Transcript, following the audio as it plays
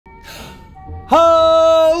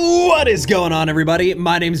Oh, what is going on, everybody?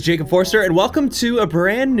 My name is Jacob Forster, and welcome to a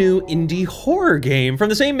brand new indie horror game from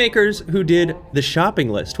the same makers who did The Shopping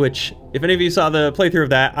List, which, if any of you saw the playthrough of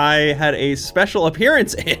that, I had a special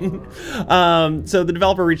appearance in. So the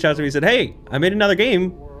developer reached out to me and said, hey, I made another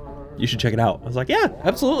game. You should check it out. I was like, yeah,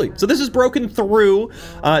 absolutely. So this is Broken Through.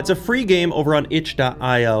 It's a free game over on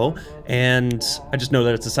itch.io, and I just know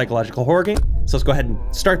that it's a psychological horror game. So let's go ahead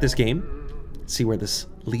and start this game, see where this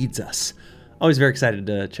leads us. Always very excited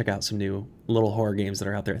to check out some new little horror games that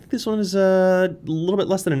are out there. I think this one is a little bit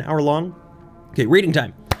less than an hour long. Okay, reading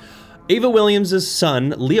time. Ava Williams'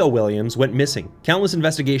 son, Leo Williams, went missing. Countless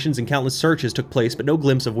investigations and countless searches took place, but no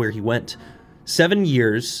glimpse of where he went. 7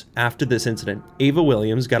 years after this incident, Ava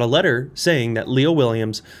Williams got a letter saying that Leo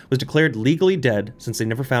Williams was declared legally dead since they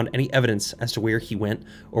never found any evidence as to where he went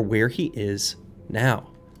or where he is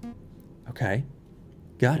now. Okay,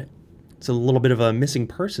 got it. It's a little bit of a missing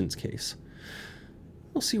persons case.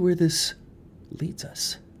 We'll see where this leads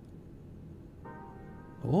us.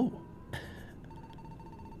 Oh.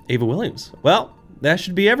 Ava Williams. Well, that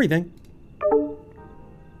should be everything.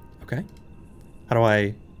 Okay. How do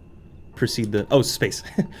I proceed the... Oh, space.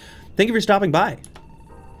 Thank you for stopping by.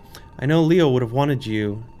 I know Leo would have wanted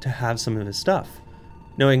you to have some of his stuff,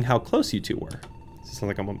 knowing how close you two were. It sounds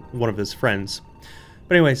like I'm one of his friends.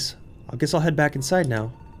 But anyways, I guess I'll head back inside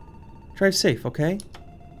now. Drive safe, okay?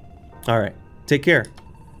 Alright. Take care.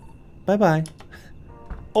 Bye-bye.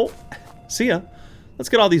 Oh, see ya. Let's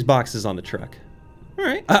get all these boxes on the truck. All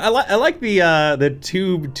right. I like the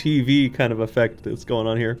tube TV kind of effect that's going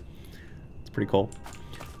on here. It's pretty cool.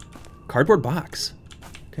 Cardboard box.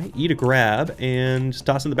 Okay, E to grab and just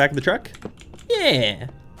toss in the back of the truck. Yeah.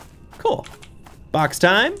 Cool. Box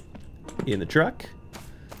time. In the truck.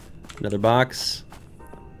 Another box.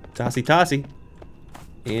 Tossy tossy.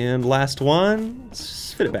 And last one.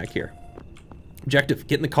 Let's fit it back here. Objective,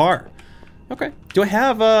 get in the car. Okay. Do I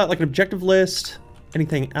have like an objective list?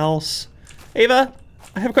 Anything else? Ava,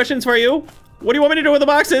 I have questions for you. What do you want me to do with the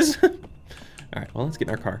boxes? All right, well, let's get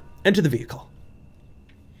in our car. Enter the vehicle.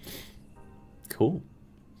 Cool.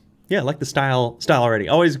 Yeah, I like the style already.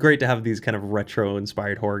 Always great to have these kind of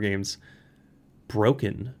retro-inspired horror games.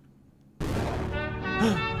 Broken.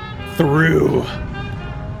 Through.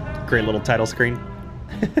 Great little title screen.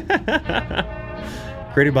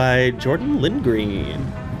 Created by Jordan Lindgreen.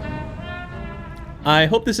 I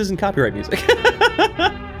hope this isn't copyright music.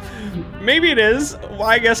 Maybe it is. Well,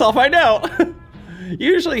 I guess I'll find out.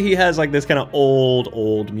 Usually he has like this kind of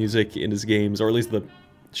old music in his games, or at least the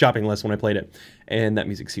shopping list when I played it. And that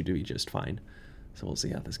music seemed to be just fine. So we'll see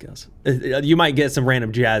how this goes. You might get some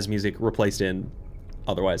random jazz music replaced in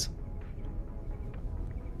otherwise.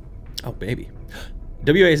 Oh, baby.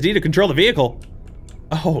 WASD to control the vehicle.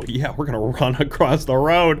 Oh, yeah, we're gonna run across the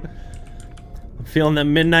road. I'm feeling the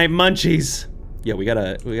midnight munchies. Yeah, we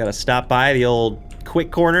gotta stop by the old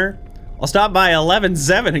quick corner. I'll stop by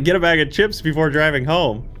 11-7 and get a bag of chips before driving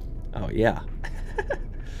home. Oh, yeah.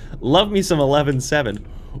 Love me some 11-7.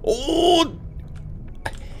 Oh!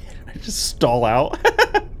 I just stall out.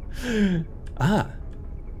 Ah.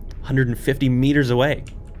 150 meters away.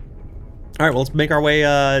 All right, well, let's make our way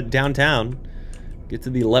downtown. Get to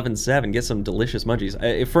the 11-7, get some delicious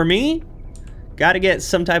munchies. For me, gotta get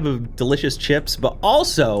some type of delicious chips, but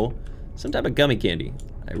also some type of gummy candy.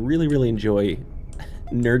 I really enjoy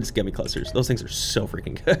Nerds gummy clusters. Those things are so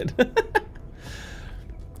freaking good.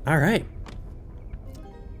 All right.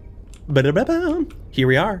 Here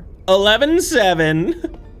we are.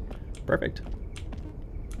 11-7. Perfect.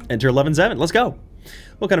 Enter 11-7. Let's go.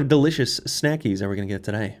 What kind of delicious snackies are we gonna get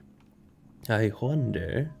today? I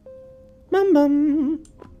wonder. Bum.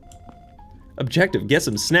 Objective, get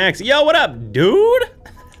some snacks. Yo, what up, dude?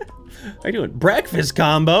 How you doing? Breakfast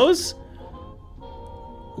combos.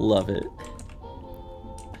 Love it.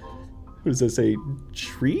 What does that say?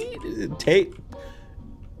 Treat? Take?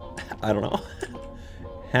 I don't know.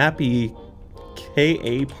 Happy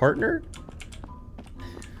KA partner?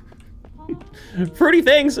 Fruity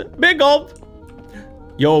things. Big gulp.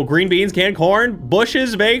 Yo, green beans, canned corn,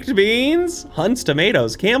 Bush's baked beans, Hunt's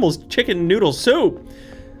tomatoes, Campbell's chicken noodle soup.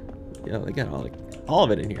 Yeah, they got all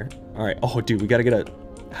of it in here. All right. Oh, dude, we gotta get a.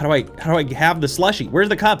 How do I have the slushie? Where's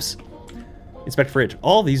the cups? Inspect fridge.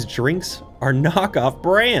 All these drinks are knockoff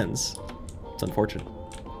brands. It's unfortunate.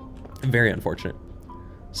 Very unfortunate.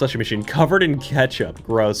 Slushie machine covered in ketchup.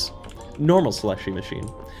 Gross. Normal slushie machine.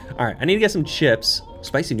 All right. I need to get some chips.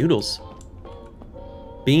 Spicy noodles.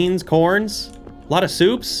 Beans, corns. A lot of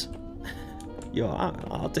soups. Yo,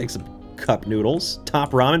 I'll take some cup noodles.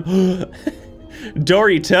 Top ramen.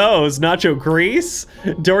 Doritos, nacho grease.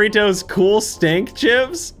 Doritos cool stank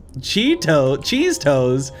chips. cheese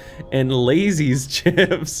toes, and Lazy's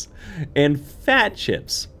chips, and fat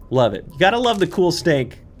chips. Love it. You gotta love the cool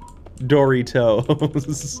stank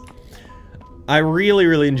Doritos. I really,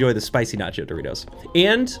 really enjoy the spicy nacho Doritos.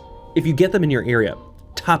 And if you get them in your area,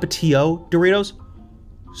 Tapatio Doritos,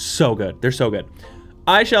 so good. They're so good.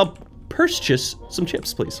 I shall purchase some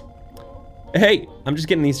chips, please. Hey, I'm just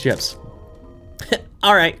getting these chips.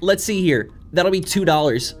 All right, let's see here. That'll be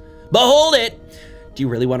 $2. But hold it! Do you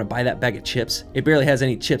really want to buy that bag of chips? It barely has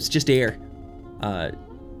any chips, just air.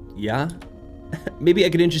 Yeah? Maybe I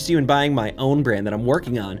could interest you in buying my own brand that I'm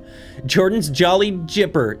working on. Jordan's Jolly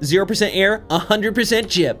Jipper. 0% air, 100%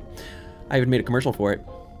 chip. I even made a commercial for it.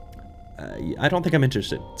 I don't think I'm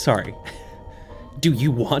interested. Sorry. Do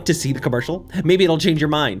you want to see the commercial? Maybe it'll change your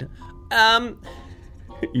mind.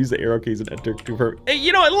 Use the arrow keys and enter to confirm. Hey,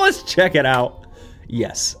 you know what? Let's check it out.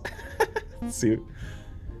 Yes. Let's see.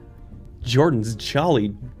 Jordan's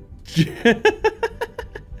Jolly.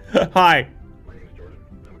 Hi. My name is Jordan.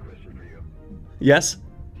 I have a question for you. Yes?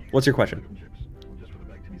 What's your question? Just for the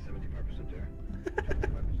bag to be 75% there.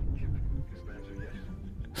 25% chip. Is the answer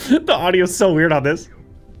yes? The audio's so weird on this.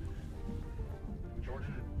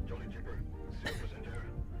 Jordan, Jolly Chipper. 0% air.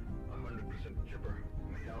 100% chipper.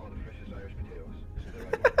 Made out of the freshest Irish potatoes. Is that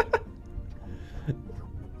right?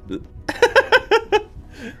 From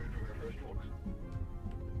your first folks.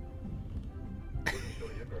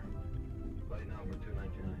 Jolly Chipper. Right now for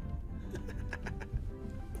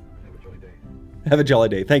 $2.99. Have a jolly day. Have a jolly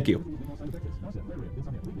day. Thank you.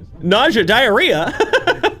 Nausea, diarrhea.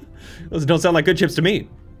 Those don't sound like good chips to me.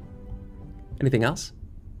 Anything else?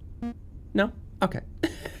 No? Okay.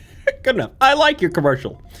 Good enough. I like your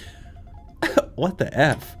commercial. What the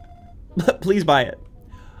F? Please buy it.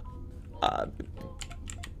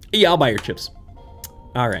 Yeah, I'll buy your chips.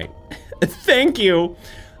 All right. Thank you.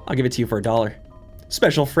 I'll give it to you for $1.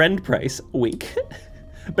 Special friend price. Wink.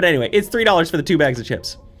 But anyway, it's $3 for the 2 bags of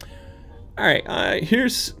chips. All right.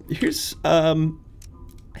 Here's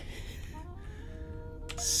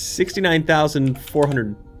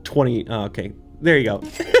 69,420. Okay, there you go.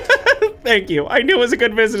 Thank you. I knew it was a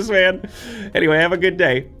good businessman. Anyway, have a good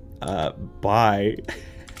day. Bye.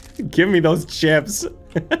 Give me those chips. All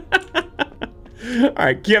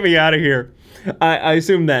right, get me out of here. I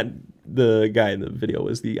assume that the guy in the video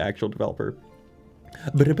was the actual developer.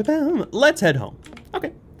 Let's head home.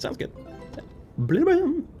 Okay, sounds good.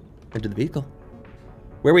 Into the vehicle.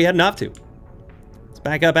 Where are we heading off to? Let's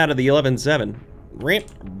back up out of the 11-7.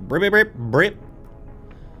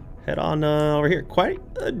 Head on over here. Quite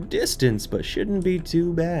a distance, but shouldn't be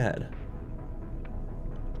too bad.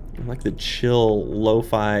 I like the chill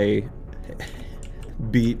lo-fi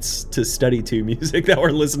beats to study to music that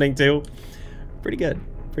we're listening to. Pretty good,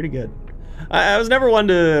 pretty good. I was never one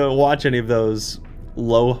to watch any of those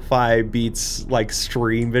lo-fi beats like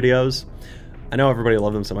stream videos. I know everybody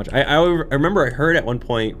loved them so much. I remember I heard at one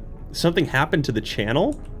point something happened to the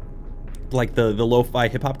channel, like the lo-fi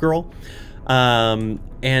hip-hop girl,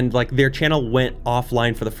 and like their channel went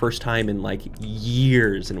offline for the first time in like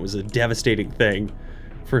years, and it was a devastating thing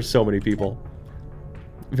for so many people.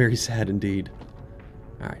 Very sad indeed.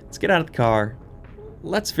 All right, let's get out of the car.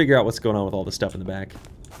 Let's figure out what's going on with all the stuff in the back.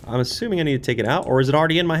 I'm assuming I need to take it out, or is it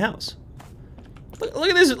already in my house? Look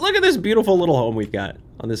at this! Look at this beautiful little home we've got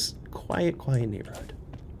on this quiet neighborhood.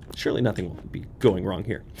 Surely nothing will be going wrong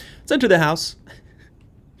here. Let's enter the house.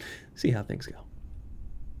 See how things go.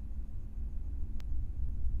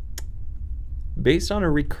 Based on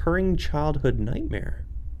a recurring childhood nightmare.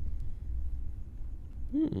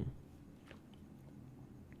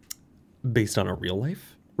 Based on a real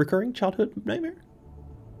life recurring childhood nightmare?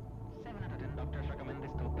 7 doctors recommend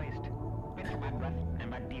this toothpaste. With bad breath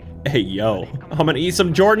and bad teeth. Hey, yo. I'm gonna eat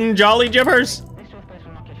some Jordan Jolly Jippers. This toothpaste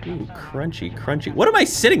will knock your Ooh, face off. crunchy, crunchy. What am I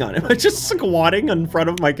sitting on? Am I just squatting in front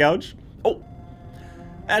of my couch? Oh,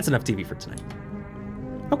 that's enough TV for tonight.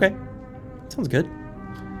 Okay, sounds good.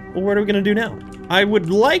 Well, what are we gonna do now? I would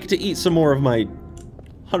like to eat some more of my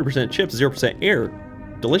 100% chips, 0% air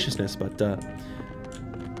deliciousness, but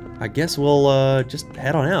I guess we'll just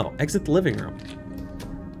head on out. Exit the living room.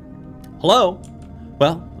 Hello?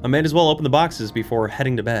 Well, I might as well open the boxes before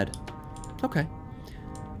heading to bed. Okay.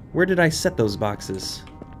 Where did I set those boxes?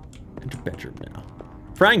 Enter bedroom now.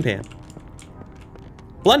 Frying pan.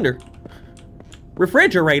 Blender.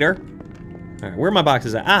 Refrigerator. All right, where are my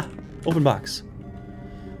boxes at? Ah, open box.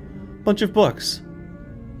 Bunch of books.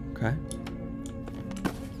 Okay.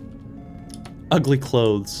 Ugly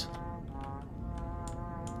clothes.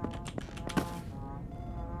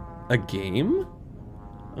 A game?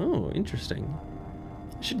 Oh, interesting.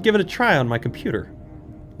 I should give it a try on my computer.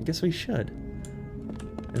 I guess we should.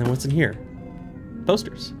 And then what's in here?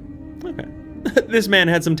 Posters. Okay. This man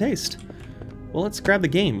had some taste. Well, let's grab the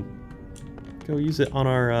game. Go use it on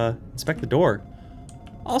our, inspect the door.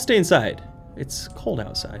 I'll stay inside. It's cold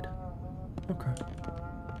outside. Okay.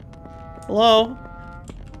 Hello?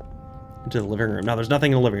 Into the living room. No, there's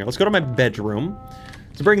nothing in the living room. Let's go to my bedroom.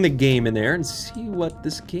 Let's bring the game in there and see what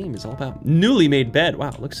this game is all about. Newly made bed. Wow,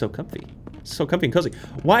 it looks so comfy. So comfy and cozy.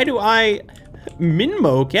 Why do I...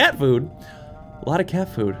 Minmo cat food? A lot of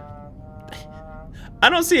cat food. I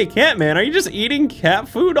don't see a cat, man. Are you just eating cat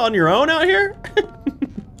food on your own out here?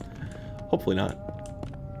 Hopefully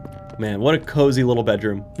not. Man, what a cozy little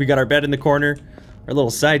bedroom. We got our bed in the corner, our little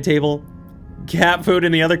side table, cat food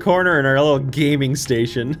in the other corner, and our little gaming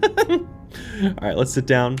station. All right, let's sit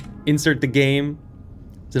down. Insert the game.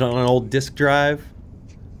 Is it on an old disk drive?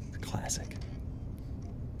 Classic.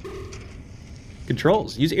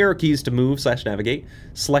 Controls. Use arrow keys to move / navigate.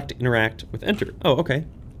 Select, interact with enter. Oh, okay.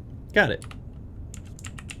 Got it.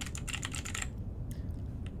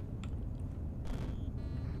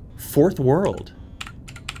 Fourth World.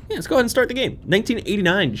 Yeah, let's go ahead and start the game.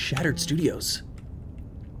 1989, Shattered Studios.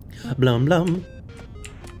 Blum blum.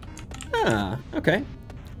 Ah, okay.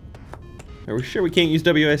 Are we sure we can't use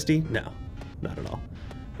WSD? No, not at all. All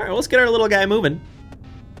right, well, let's get our little guy moving.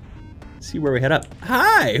 See where we head up.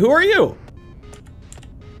 Hi, who are you?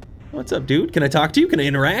 What's up, dude? Can I talk to you? Can I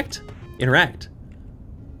interact? Interact.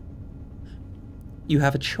 You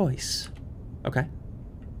have a choice. Okay.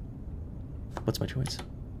 What's my choice?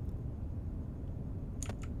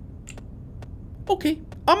 Okay,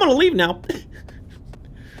 I'm gonna leave now.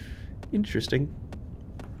 Interesting.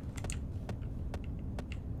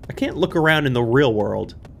 I can't look around in the real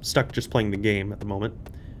world. I'm stuck just playing the game at the moment.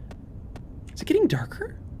 Is it getting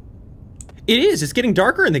darker? It is, it's getting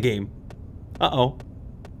darker in the game. Uh-oh.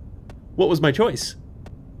 What was my choice?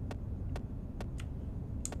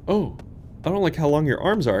 Oh, I don't like how long your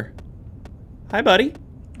arms are. Hi, buddy.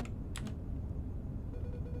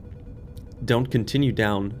 Don't continue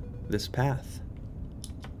down this path.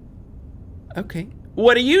 Okay.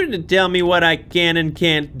 What are you to tell me what I can and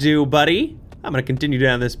can't do, buddy? I'm gonna continue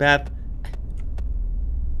down this path.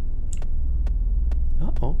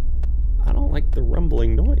 Uh-oh. I don't like the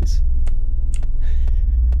rumbling noise.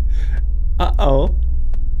 Uh-oh.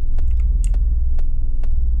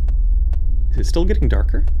 Is it still getting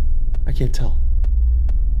darker? I can't tell.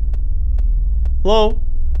 Hello?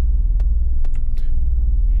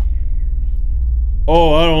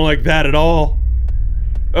 Oh, I don't like that at all.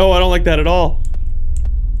 Oh, I don't like that at all.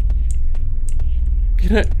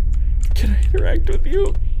 Can I interact with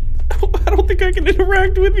you? I don't think I can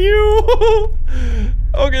interact with you.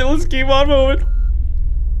 Okay, let's keep on moving.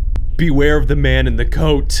 Beware of the man in the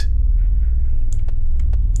coat.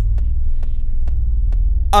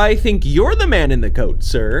 I think you're the man in the coat,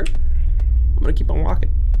 sir. I'm gonna keep on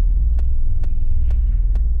walking.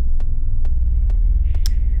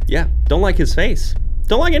 Yeah, don't like his face.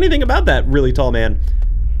 Don't like anything about that really tall man.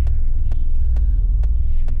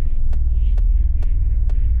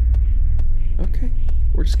 Okay,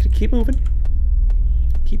 we're just gonna keep moving.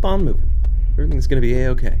 Keep on moving. Everything's gonna be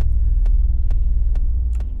a-okay.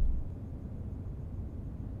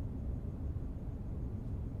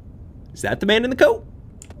 Is that the man in the coat?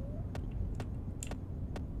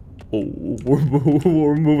 Oh,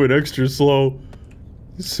 we're moving extra slow.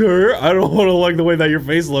 Sir, I don't like the way that your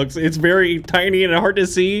face looks. It's very tiny and hard to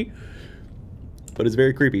see, but it's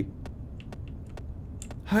very creepy.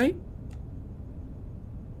 Hi?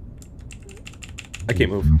 I can't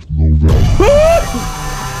move.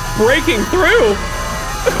 Breaking through!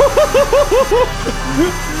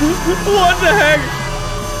 What the heck?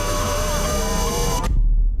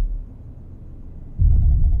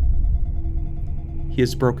 He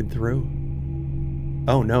has broken through.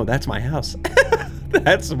 Oh no, that's my house.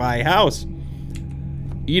 That's my house.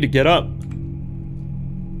 E to get up.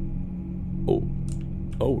 Oh.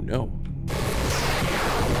 Oh no.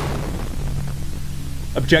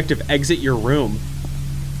 Objective, exit your room.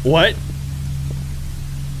 What?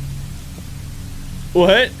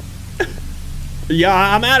 What? Yeah,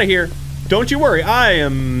 I'm out of here. Don't you worry, I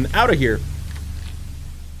am out of here.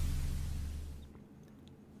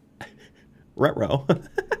 Retro.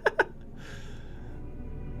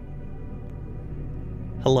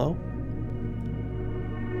 Hello?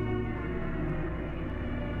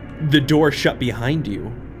 The door shut behind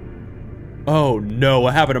you. Oh no,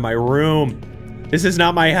 what happened to my room? This is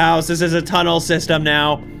not my house, this is a tunnel system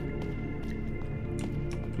now.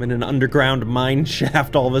 I'm in an underground mine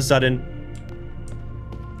shaft all of a sudden.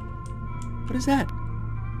 What is that?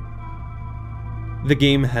 The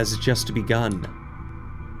game has just begun.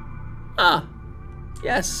 Ah,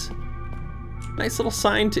 Yes. Nice little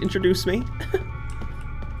sign to introduce me.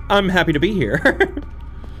 I'm happy to be here.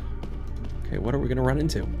 Okay, what are we gonna run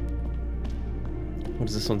into? What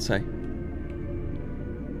does this one say?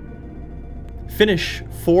 Finish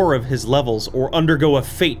 4 of his levels or undergo a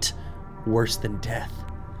fate worse than death.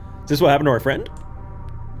 Is this what happened to our friend?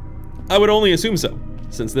 I would only assume so,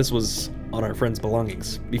 since this was on our friend's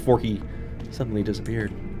belongings before he suddenly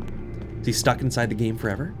disappeared. Is he stuck inside the game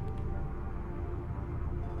forever?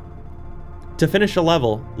 To finish a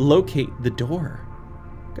level, locate the door.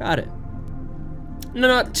 Got it.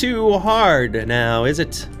 Not too hard now, is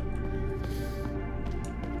it?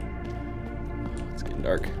 It's getting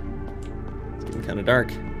dark. It's getting kind of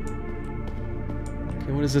dark.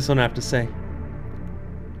 Okay, what does this one have to say?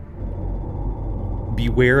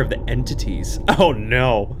 Beware of the entities. Oh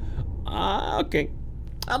no. Okay.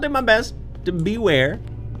 I'll do my best to beware.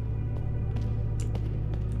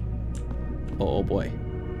 Oh boy.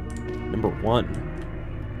 Number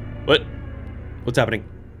 1. What? What's happening?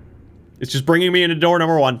 It's just bringing me into door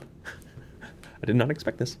number 1. I did not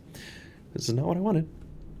expect this. This is not what I wanted.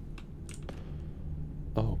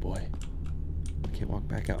 Oh boy. I can't walk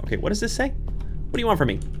back out. Okay, what does this say? What do you want from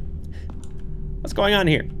me? What's going on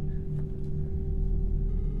here?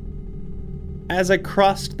 As I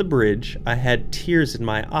crossed the bridge, I had tears in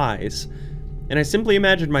my eyes, and I simply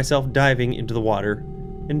imagined myself diving into the water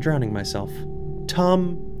and drowning myself.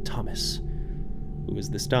 Tom Thomas. Who is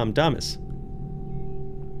this Tom Thomas?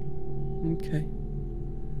 Okay.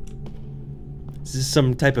 Is this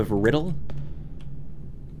some type of riddle?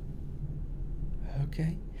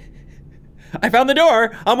 Okay. I found the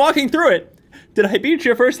door! I'm walking through it! Did I beat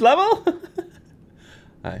your first level?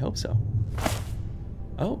 I hope so.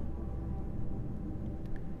 Oh.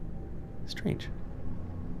 Strange.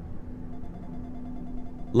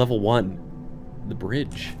 Level 1. The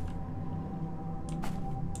bridge.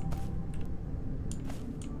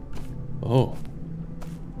 Oh.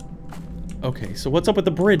 Okay, so what's up with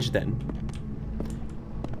the bridge then?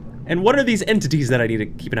 And what are these entities that I need to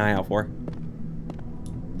keep an eye out for?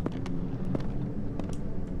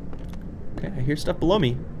 Okay, I hear stuff below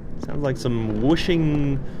me. Sounds like some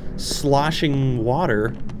whooshing, sloshing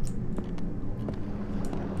water.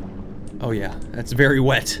 Oh yeah, that's very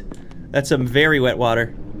wet. That's some very wet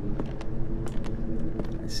water.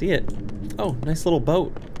 I see it. Oh, nice little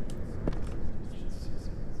boat.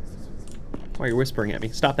 Why are you whispering at me?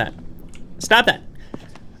 Stop that. Stop that!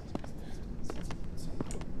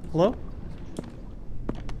 Hello?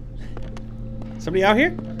 Somebody out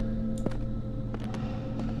here?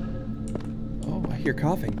 Oh, I hear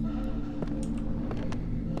coughing.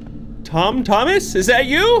 Tom Thomas? Is that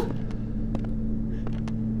you?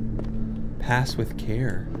 Pass with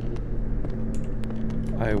care.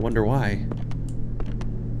 I wonder why.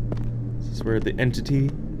 Is this where the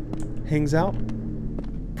entity hangs out?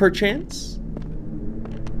 Perchance?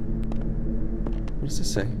 What does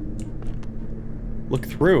this say? Look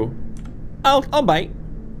through. I'll bite.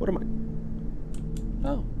 What am I?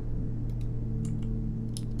 Oh.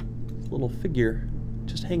 Little figure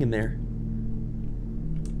just hanging there.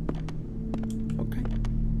 Okay.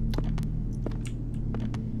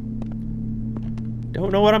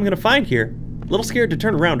 Don't know what I'm gonna find here. A little scared to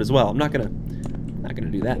turn around as well. I'm not gonna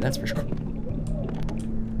do that, that's for sure.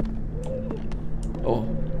 Oh.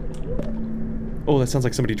 Oh, that sounds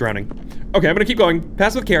like somebody drowning. Okay, I'm gonna keep going.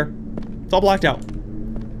 Pass with care. It's all blocked out.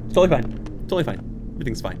 It's totally fine. Totally fine.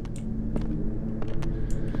 Everything's fine.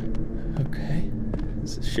 Okay.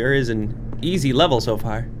 This sure is an easy level so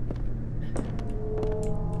far.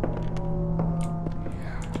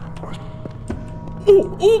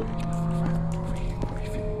 Oh, oh!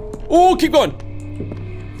 Oh, keep going!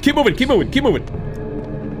 Keep moving, keep moving, keep moving!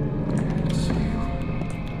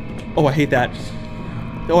 Oh, I hate that.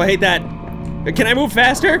 Oh, I hate that. Can I move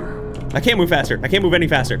faster? I can't move faster. I can't move any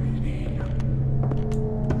faster.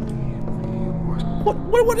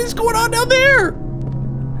 What is going on down there?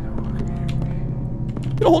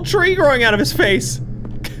 Got a whole tree growing out of his face.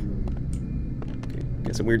 Okay,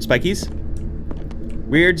 got some weird spikies.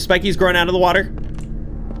 Weird spikies growing out of the water.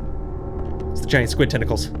 It's the giant squid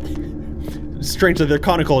tentacles. Strangely, they're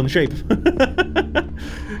conical in shape.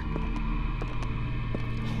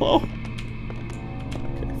 Hello?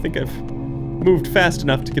 Okay, I think I've moved fast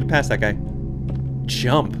enough to get past that guy.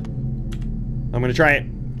 Jump. I'm gonna try it.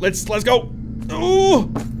 Let's go. Oh!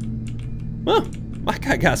 Well, my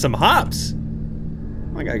guy got some hops.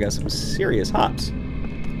 My guy got some serious hops.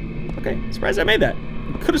 Okay, surprised I made that.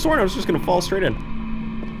 Could have sworn I was just gonna fall straight in.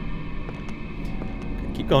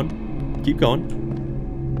 Okay, keep going. Keep going.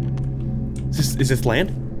 Is this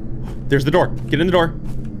land? There's the door. Get in the door.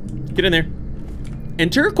 Get in there.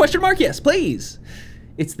 Enter? Question mark? Yes, please.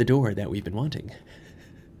 It's the door that we've been wanting.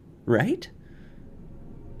 Right?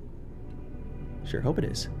 Sure hope it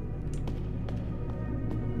is.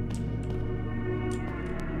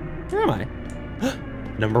 Where am I?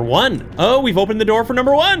 Number 1. Oh, we've opened the door for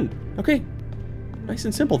number 1. Okay. Nice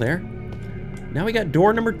and simple there. Now we got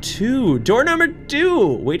door number 2. Door number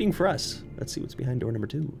 2 waiting for us. Let's see what's behind door number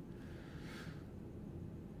 2.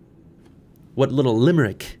 What little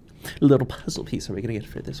limerick, little puzzle piece are we gonna get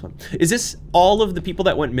for this one? Is this all of the people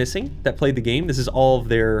that went missing that played the game? This is all of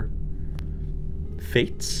their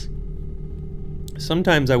fates?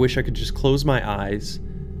 Sometimes I wish I could just close my eyes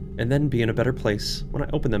and then be in a better place when I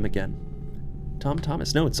open them again. Tom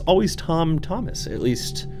Thomas. No, it's always Tom Thomas. At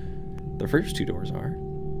least the first 2 doors are.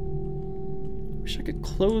 Wish I could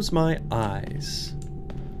close my eyes.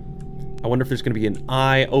 I wonder if there's going to be an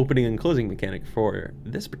eye opening and closing mechanic for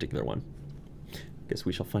this particular one. Guess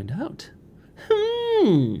we shall find out.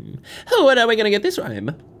 What are we going to get this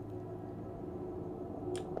time?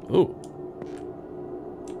 Oh.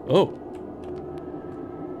 Oh.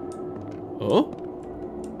 Oh.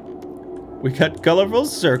 We got colorful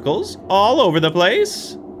circles all over the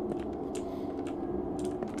place.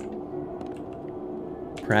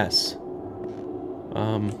 Press.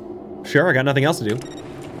 Sure, I got nothing else to do.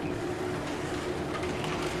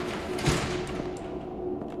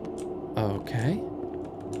 Okay.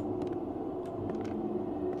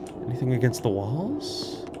 Anything against the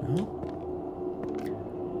walls? No.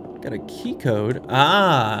 Got a key code.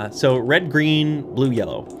 Ah, so red, green, blue,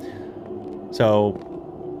 yellow. So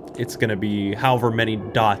it's gonna be however many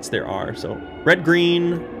dots there are. So red,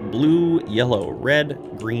 green, blue, yellow. Red,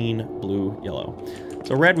 green, blue, yellow.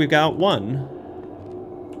 So red, we've got 1,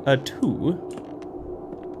 a 2,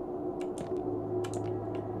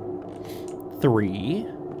 3.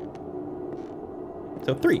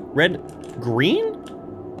 So 3. Red, green?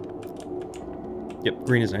 Yep,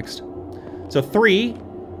 green is next. So 3.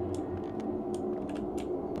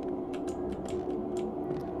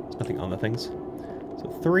 There's nothing on the things. So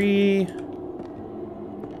 3.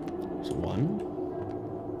 So 1.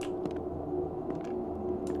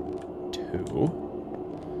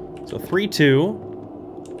 2. So 3, 2.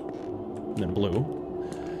 And then blue.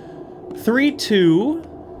 3, 2.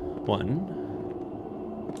 1.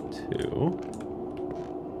 2.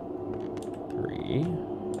 3.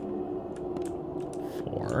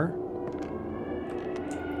 4.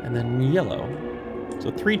 And then yellow.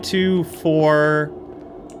 So 3, 2, 4.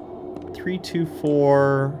 3, 2,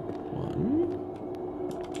 4,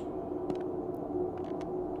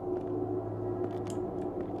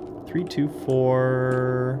 1. 3, 2,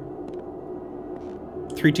 4.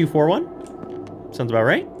 3, 2, 4, 1. Sounds about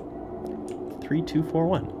right. 3, 2, 4,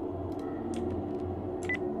 1.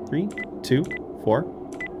 3, 2, 4,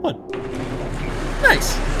 1.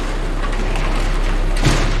 Nice.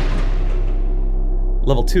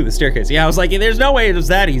 Level 2, the staircase. Yeah, I was like, there's no way it was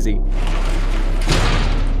that easy.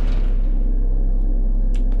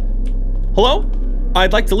 Hello?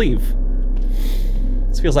 I'd like to leave.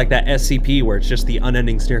 This feels like that SCP where it's just the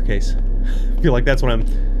unending staircase. I feel like that's what I'm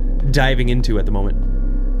diving into at the moment.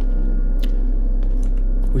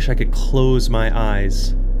 Wish I could close my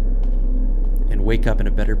eyes and wake up in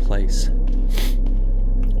a better place.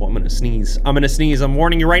 Oh, I'm gonna sneeze. I'm gonna sneeze. I'm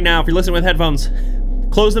warning you right now if you're listening with headphones.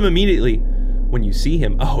 Close them immediately when you see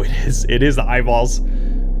him. Oh, it is the eyeballs.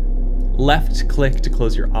 Left click to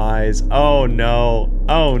close your eyes. Oh no.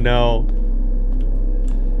 Oh no.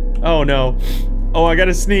 Oh no. Oh, I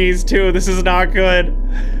gotta sneeze too. This is not good.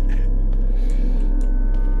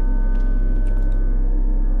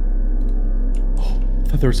 Oh, I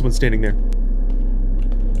thought there was someone standing there.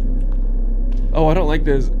 Oh, I don't like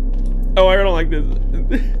this. Oh, I don't like this.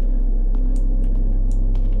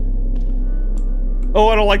 Oh,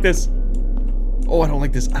 I don't like this. Oh, I don't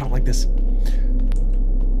like this. I don't like this.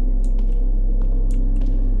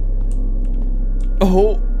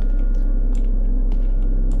 Oh.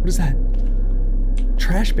 What is that?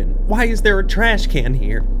 Trash bin. Why is there a trash can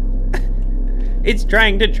here? It's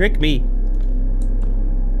trying to trick me.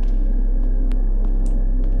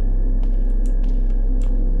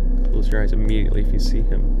 Close your eyes immediately if you see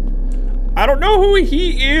him. I don't know who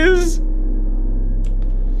he is.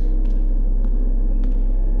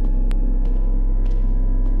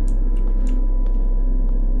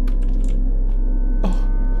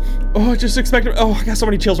 Oh, I just expect him. Oh, I got so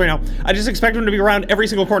many chills right now. I just expect him to be around every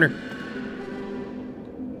single corner.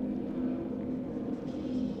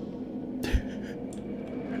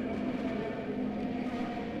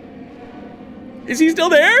 Is he still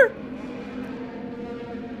there?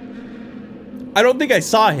 I don't think I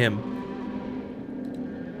saw him.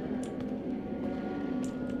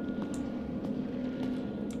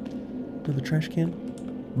 Another trash can.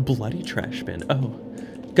 Bloody trash bin. Oh.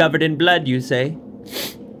 Covered in blood, you say?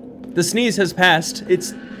 The sneeze has passed.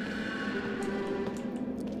 It's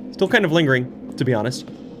still kind of lingering, to be honest.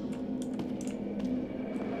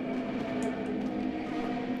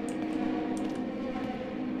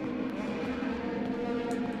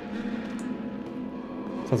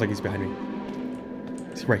 Sounds like he's behind me.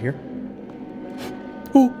 Is he right here?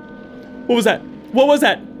 Oh, what was that? What was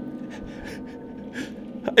that?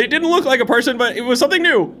 It didn't look like a person, but it was something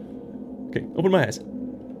new. Okay, open my eyes.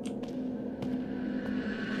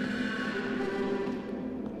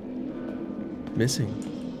 Missing.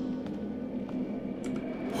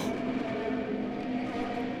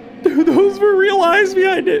 Dude, those were real eyes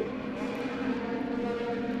behind it.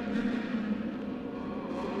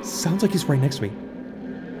 Sounds like he's right next to me.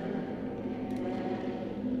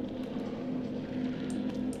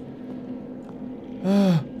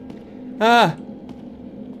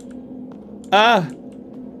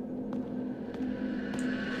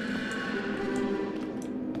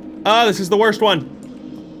 This is the worst one.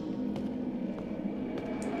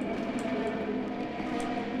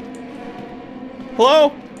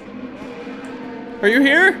 Hello? Are you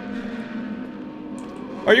here?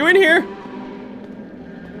 Are you in here?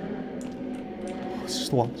 It's just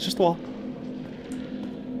the wall. It's just the wall.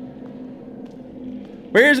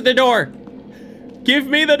 Where's the door? Give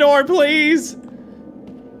me the door, please.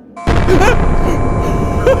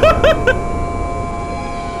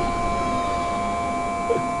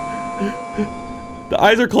 The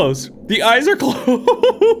eyes are closed. The eyes are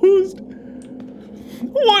closed.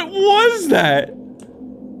 What was that?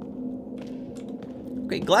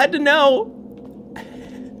 Okay, glad to know.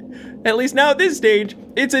 At least now at this stage,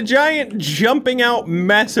 it's a giant jumping out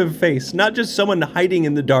massive face, not just someone hiding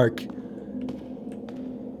in the dark.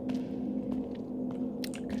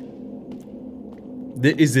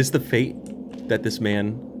 Is this the fate that this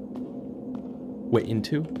man went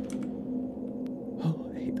into? Oh,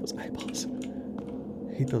 I hate those eyeballs.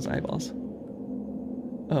 I hate those eyeballs.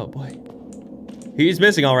 Oh boy. He's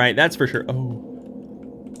missing all right, that's for sure.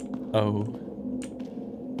 Oh. Oh.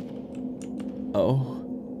 Oh.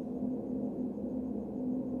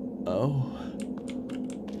 Oh.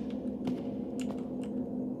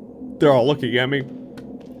 They're all looking at me.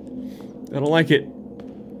 I don't like it.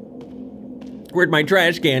 Where'd my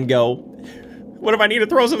trash can go? What if I need to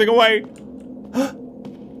throw something away?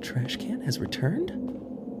 Trash can has returned?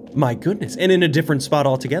 My goodness, and in a different spot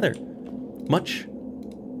altogether. Much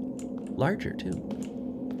larger, too.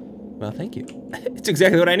 Well, thank you. It's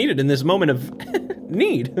exactly what I needed in this moment of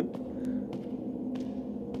need.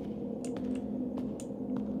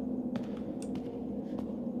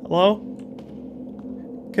 Hello?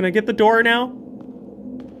 Can I get the door now?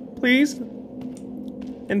 Please?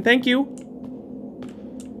 And thank you.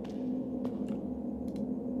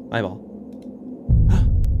 Eyeball.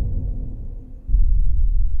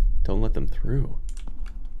 Don't let them through.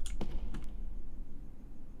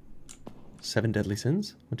 7 deadly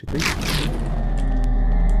sins? 1, 2, 3.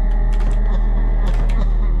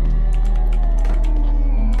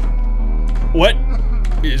 What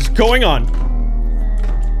is going on?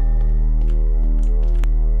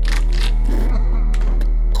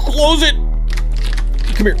 Close it!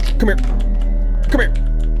 Come here, come here, come here.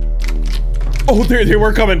 Oh, they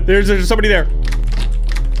were coming. There's somebody there.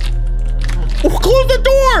 Oh, close the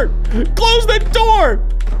door! Close the door!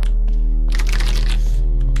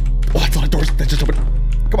 Oh, that's not a door. That just opened.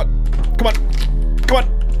 Come on. Come on. Come on.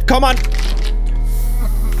 Come on.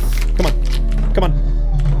 Come on. Come on.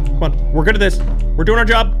 Come on. We're good at this. We're doing our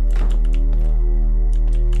job.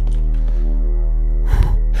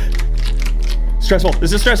 Stressful.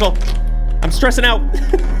 This is stressful. I'm stressing out.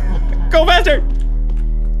 Go faster.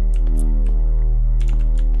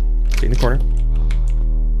 Stay in the corner.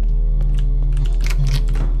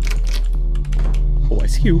 Oh, I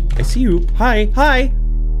see you. I see you. Hi. Hi.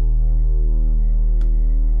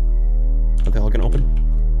 Are they all gonna open?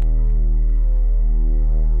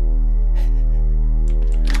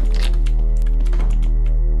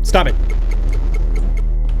 Stop it.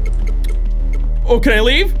 Oh, can I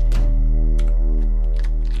leave?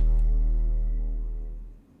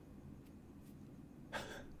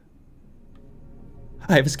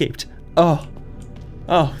 I have escaped. Oh.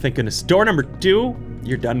 Oh, thank goodness. Door number 2,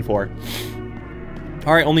 you're done for.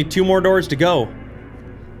 All right, only 2 more doors to go.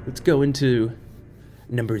 Let's go into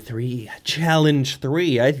number 3. Challenge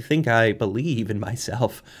 3. I think I believe in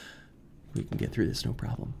myself. We can get through this, no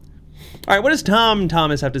problem. All right, what does Tom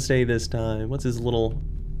Thomas have to say this time? What's his little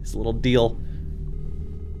deal?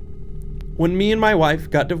 When me and my wife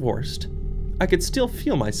got divorced, I could still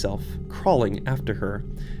feel myself crawling after her,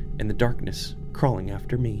 and the darkness crawling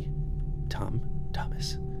after me. Tom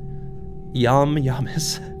Thomas. Yum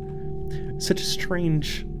Yamas. Such a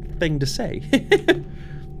strange thing to say.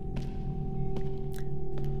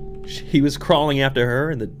 He was crawling after her,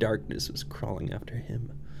 and the darkness was crawling after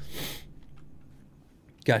him.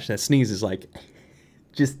 Gosh, that sneeze is like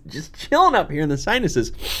just chilling up here in the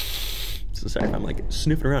sinuses. So sorry if I'm like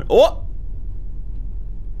sniffing around. Oh!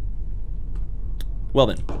 Well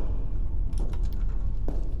then.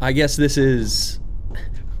 I guess this is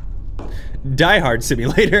Die Hard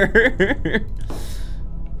Simulator.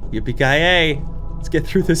 Yippee-ki-yay. Let's get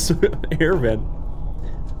through this air vent.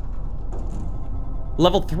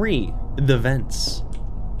 Level 3, the vents.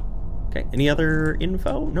 Okay, any other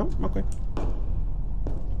info? No? Okay.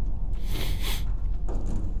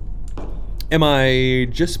 Am I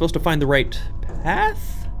just supposed to find the right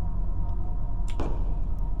path?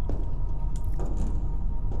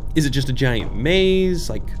 Is it just a giant maze?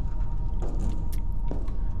 Like,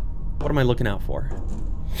 what am I looking out for?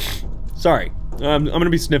 Sorry, I'm gonna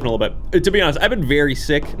be sniffing a little bit. To be honest, I've been very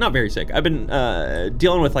sick. Not very sick. I've been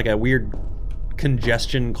dealing with like a weird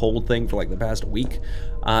congestion cold thing for like the past week.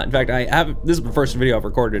 In fact, this is the first video I've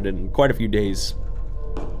recorded in quite a few days.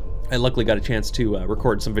 I luckily got a chance to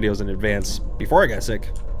record some videos in advance before I got sick.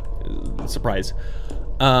 Surprise.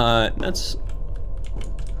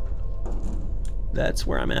 That's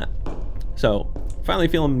where I'm at. So, finally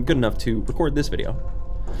feeling good enough to record this video.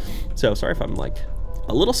 So, sorry if I'm like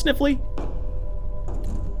a little sniffly.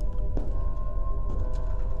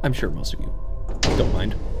 I'm sure most of you don't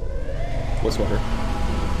mind whatsoever.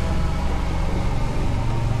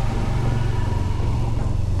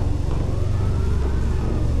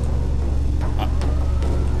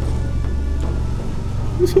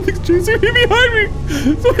 Something's chasing me behind me!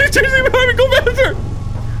 Something's chasing me behind me! Go faster!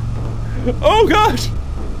 Oh gosh!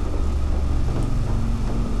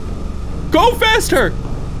 Go faster!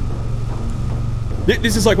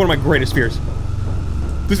 This is like one of my greatest fears.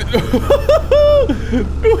 This is oh,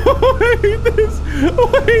 I hate this!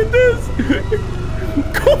 Oh, I hate this!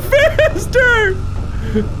 Go faster!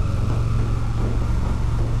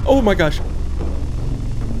 Oh my gosh.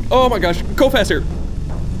 Oh my gosh. Go faster.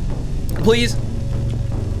 Please.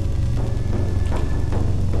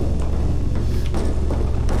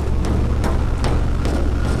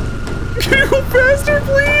 Can you go faster,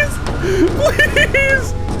 please?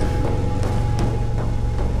 Please!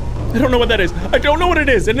 I don't know what that is. I don't know what it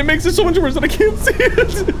is, and it makes it so much worse that I can't see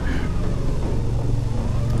it.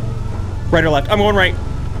 Right or left? I'm going right.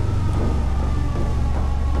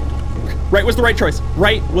 Right was the right choice.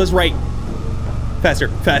 Right was right. Faster,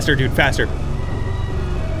 faster, dude, faster.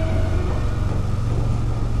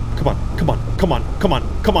 Come on, come on, come on, come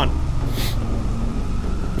on, come on.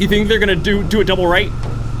 You think they're gonna do a double right?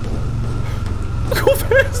 Go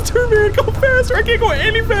faster, man, go faster. I can't go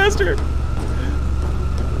any faster.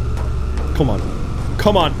 Come on,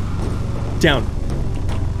 come on. Down.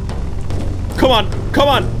 Come on, come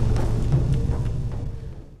on.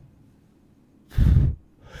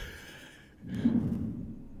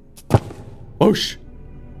 Oh, sh.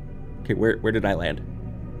 Okay, where did I land?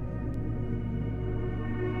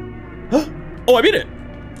 Oh, I beat it.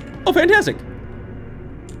 Oh, fantastic.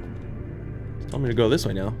 I'm gonna go this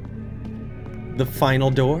way now. The final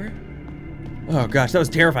door? Oh gosh, that was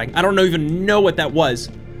terrifying. I don't even know what that was.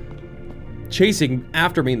 Chasing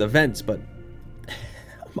after me in the vents, but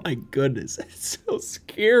my goodness, it's so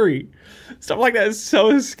scary. Stuff like that is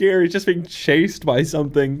so scary. Just being chased by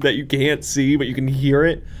something that you can't see, but you can hear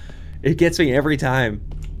it. It gets me every time.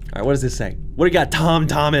 All right, what does this say? What do you got, Tom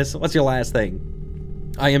Thomas? What's your last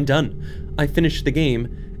thing? I am done. I finished the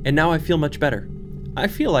game, and now I feel much better. I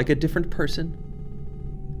feel like a different person.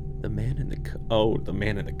 The man in the coat. Oh, the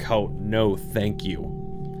man in the coat. No, thank you.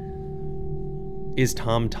 Is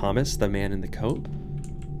Tom Thomas the man in the coat?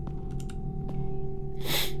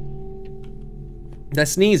 That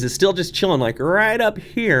sneeze is still just chilling like right up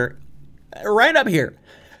here. Right up here.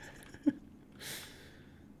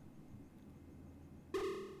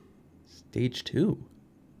 Stage 2.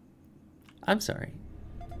 I'm sorry.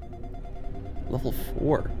 Level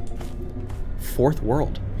 4. Fourth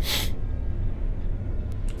world.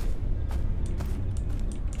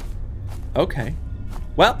 Okay.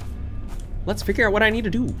 Well, let's figure out what I need to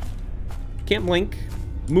do. Can't blink.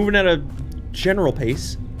 Moving at a general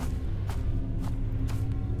pace.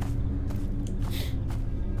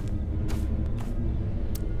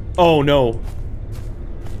 Oh no.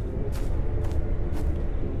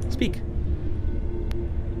 Speak.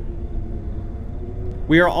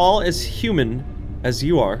 We are all as human as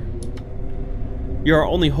you are. You're our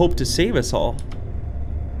only hope to save us all.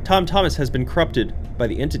 Tom Thomas has been corrupted by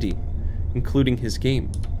the entity, including his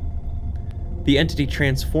game. The entity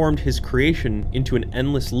transformed his creation into an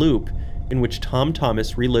endless loop in which Tom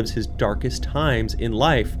Thomas relives his darkest times in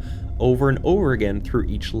life over and over again through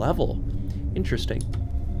each level. Interesting.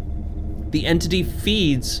 The entity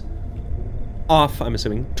feeds off, I'm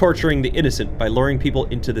assuming, torturing the innocent by luring people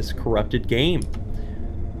into this corrupted game.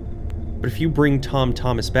 But if you bring Tom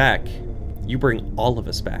Thomas back, you bring all of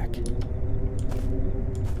us back.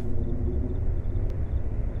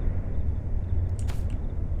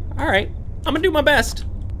 Alright, I'm gonna do my best.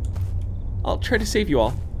 I'll try to save you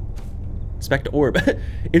all. Inspect the orb.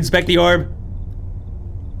 Inspect the orb.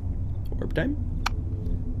 Orb time?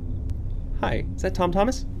 Hi, is that Tom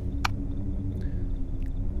Thomas?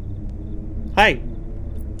 Hi.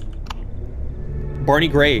 Barney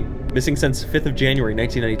Gray, missing since 5th of January,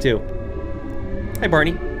 1992. Hi,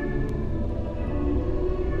 Barney.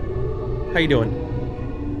 How you doing?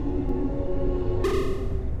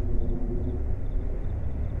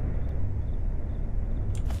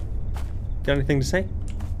 Got anything to say?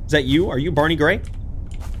 Is that you? Are you Barney Gray?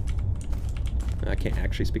 I can't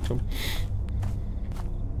actually speak to him.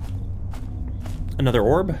 Another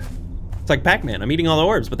orb? It's like Pac-Man. I'm eating all the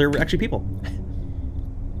orbs, but they're actually people.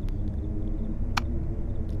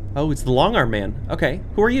 Oh, it's the long arm man. Okay,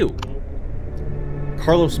 who are you?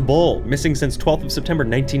 Carlos Bull, missing since 12th of September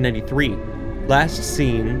 1993. Last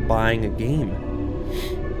seen buying a game.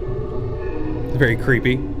 Very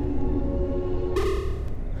creepy.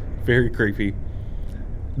 Very creepy.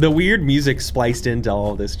 The weird music spliced into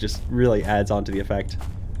all of this just really adds on to the effect.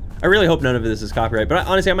 I really hope none of this is copyright, but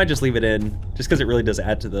honestly, I might just leave it in, just because it really does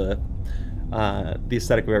add to the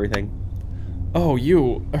aesthetic of everything. Oh,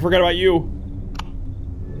 you. I forgot about you.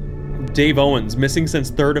 Dave Owens, missing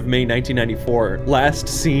since 3rd of May 1994. Last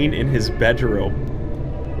seen in his bedroom.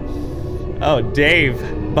 Oh, Dave,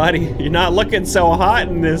 buddy, you're not looking so hot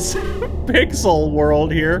in this pixel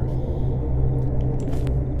world here.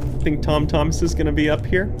 Think Tom Thomas is gonna be up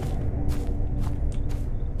here?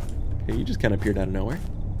 Okay, you just kind of appeared out of nowhere.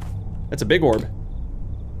 That's a big orb.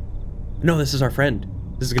 No, this is our friend.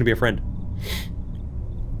 This is gonna be a friend.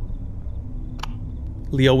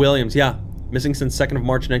 Leo Williams, yeah. Missing since 2nd of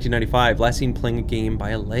March 1995. Last seen playing a game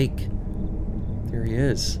by a lake. There he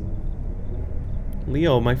is.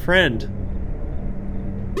 Leo, my friend.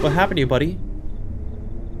 What happened to you, buddy?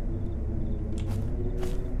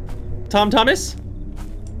 Tom Thomas?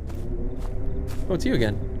 Oh, it's you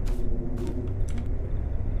again.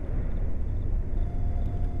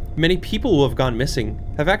 Many people who have gone missing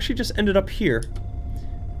have actually just ended up here.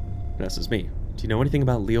 This is me. Do you know anything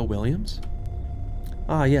about Leo Williams?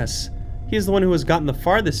 Ah, yes. He is the one who has gotten the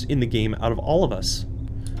farthest in the game out of all of us.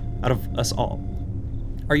 Out of us all.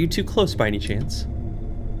 Are you too close by any chance?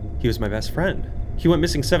 He was my best friend. He went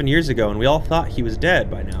missing 7 years ago and we all thought he was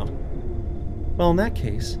dead by now. Well, in that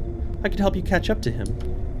case, I could help you catch up to him.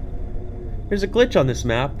 There's a glitch on this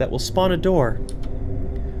map that will spawn a door.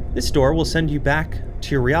 This door will send you back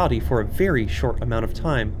to your reality for a very short amount of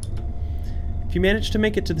time. If you manage to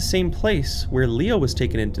make it to the same place where Leo was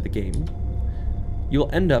taken into the game, you will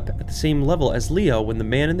end up at the same level as Leo when the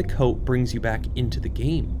man in the coat brings you back into the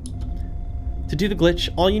game. To do the glitch,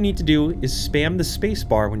 all you need to do is spam the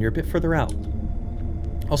spacebar when you're a bit further out.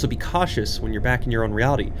 Also be cautious when you're back in your own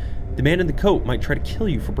reality. The man in the coat might try to kill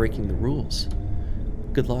you for breaking the rules.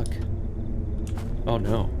 Good luck. Oh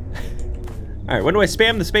no. Alright, when do I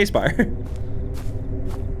spam the spacebar?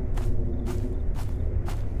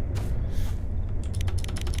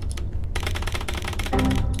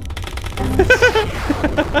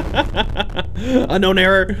 Unknown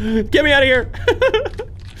error. Get me out of here.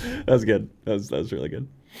 That was good. That was really good.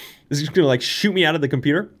 Is he just gonna like shoot me out of the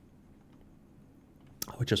computer?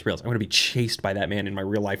 Oh, I just realized I'm gonna be chased by that man in my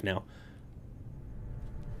real life now.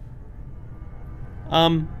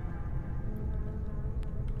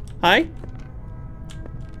 Hi?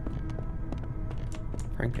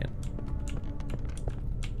 Frying pan.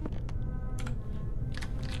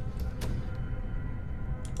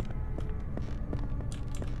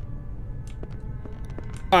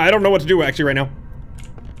 I don't know what to do actually right now.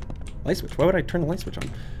 Light switch. Why would I turn the light switch on?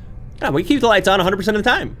 Yeah, we keep the lights on 100% of the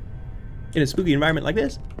time. In a spooky environment like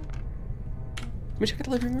this. Let me check out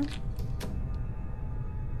the living room.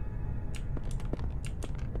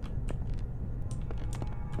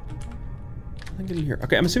 Nothing in here.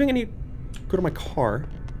 Okay, I'm assuming I need to go to my car.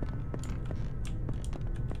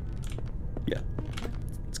 Yeah.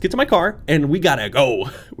 Let's get to my car, and we gotta go.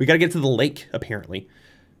 We gotta get to the lake, apparently.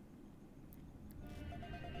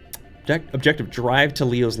 Objective, drive to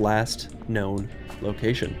Leo's last known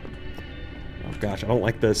location. Oh gosh, I don't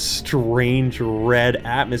like the strange red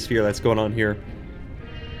atmosphere that's going on here.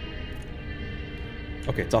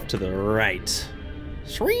 Okay, it's off to the right.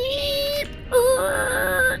 Sweet!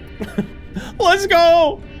 Let's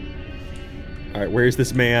go! All right, where's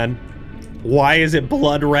this man? Why is it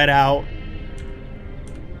blood red out?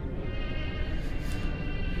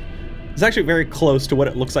 It's actually very close to what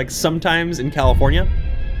it looks like sometimes in California.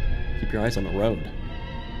 Keep your eyes on the road.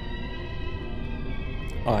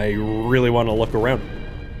 I really want to look around.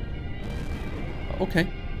 Okay.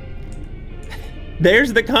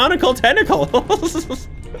 There's the conical tentacles.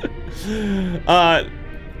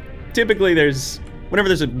 Typically whenever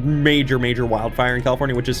there's a major wildfire in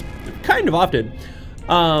California, which is kind of often,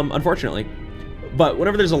 unfortunately, but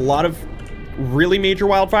whenever there's a lot of really major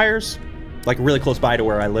wildfires, like really close by to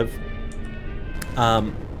where I live,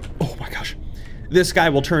 oh my gosh, this guy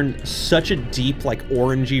will turn such a deep, like,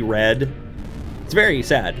 orangey red. It's very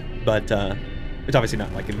sad, but it's obviously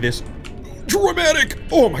not like this dramatic.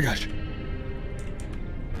 Oh my gosh.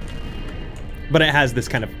 But it has this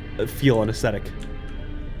kind of feel and aesthetic. It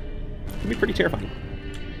can be pretty terrifying.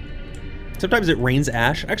 Sometimes it rains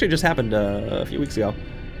ash. Actually, it just happened a few weeks ago.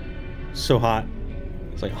 So hot.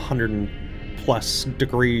 It's like 100+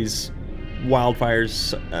 degrees.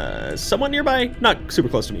 Wildfires somewhat nearby. Not super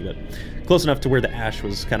close to me, but close enough to where the ash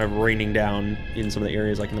was kind of raining down in some of the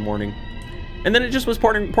areas, like in the morning. And then it just was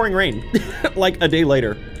pouring rain like a day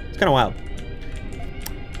later. It's kind of wild.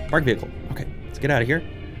 Park vehicle. Okay, let's get out of here.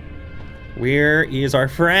 Where is our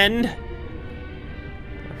friend?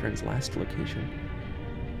 Our friend's last location.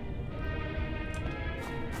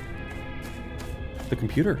 The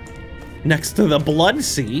computer. Next to the blood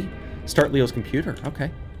sea. Start Leo's computer. Okay.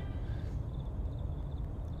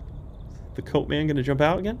 The coat man gonna jump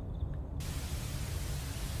out again?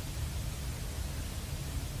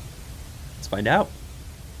 Let's find out.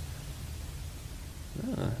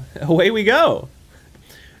 Away we go.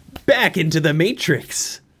 Back into the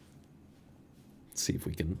Matrix. Let's see if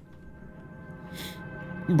we can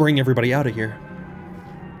bring everybody out of here.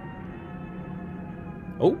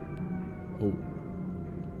 Oh. Oh.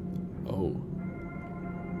 Oh.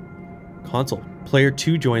 Console. Player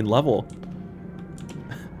 2 join level.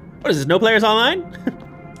 What is this, no players online?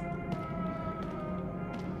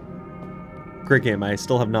 Great game, I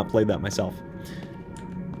still have not played that myself.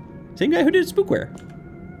 Same guy who did Spookware.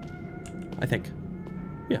 I think.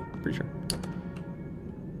 Yeah, pretty sure.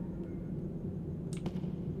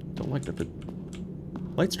 Don't like that the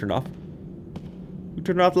lights turned off. Who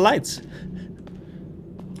turned off the lights?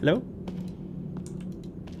 Hello?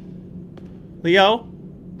 Leo?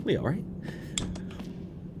 Leo, right?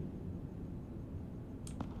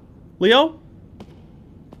 Leo?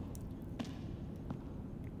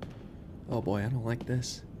 Oh boy, I don't like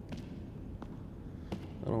this.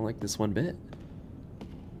 I don't like this one bit.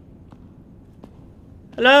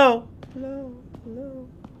 Hello? Hello? Hello?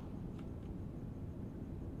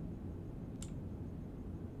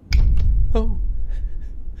 Oh.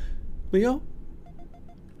 Leo?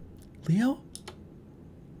 Leo?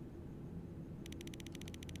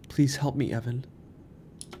 Please help me, Evan.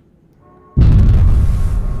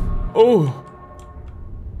 Oh.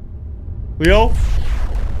 Leo?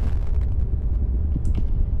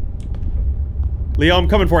 Leo, I'm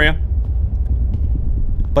coming for you.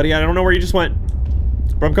 Buddy, I don't know where you just went,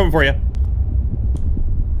 but I'm coming for you.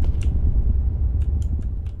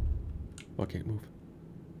 Okay, move.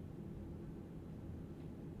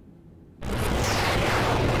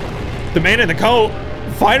 The man in the coat.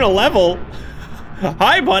 Final level.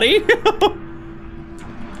 Hi, buddy.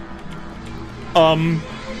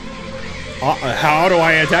 How do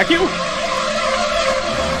I attack you?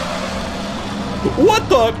 What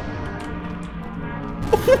the?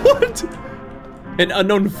 What? An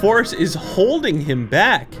unknown force is holding him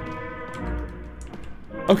back.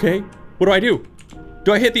 Okay, what do I do?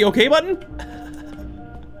 Do I hit the OK button?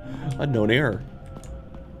 Unknown error.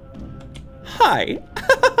 Hi.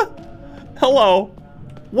 Hello.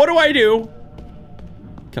 What do I do?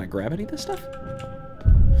 Can I grab any of this stuff?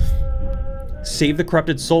 Save the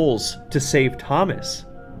corrupted souls to save Thomas.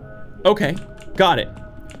 Okay, got it.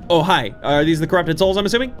 Oh, hi. Are these the corrupted souls, I'm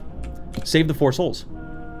assuming? Save the 4 souls.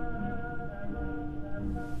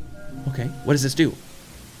 Okay, what does this do?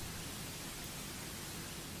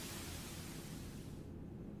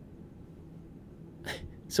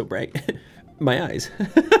 So bright. My eyes.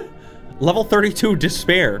 Level 32,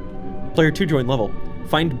 Despair. Player 2 join level.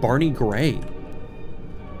 Find Barney Gray.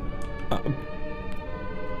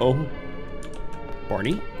 Oh.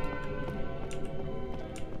 Barney?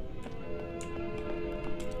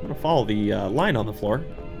 I'm gonna follow the line on the floor.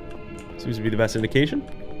 Seems to be the best indication.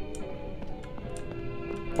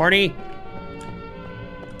 Barney!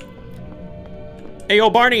 Hey, yo,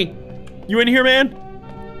 Barney! You in here, man?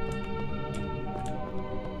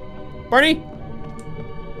 Barney!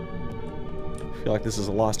 I feel like this is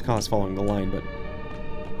a lost cause following the line, but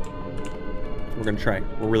we're gonna try.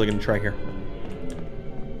 We're really gonna try here.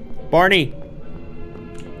 Barney!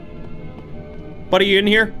 Buddy, you in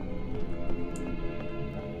here?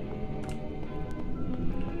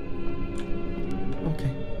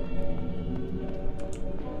 Okay.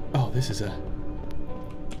 Oh, this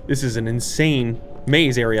is an insane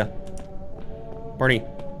maze area. Barney.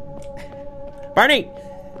 Barney!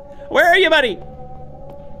 Where are you, buddy?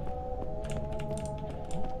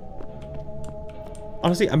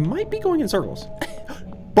 Honestly, I might be going in circles.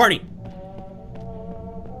 Barney!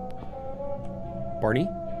 Barney?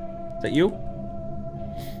 Is that you?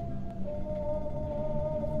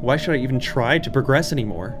 Why should I even try to progress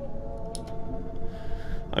anymore?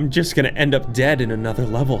 I'm just gonna end up dead in another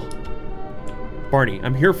level. Barney,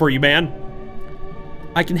 I'm here for you, man.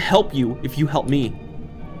 I can help you if you help me.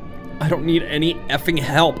 I don't need any effing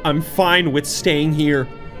help. I'm fine with staying here.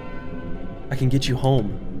 I can get you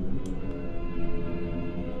home.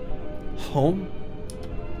 Home?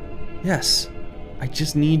 Yes. I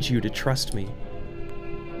just need you to trust me.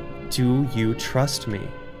 Do you trust me?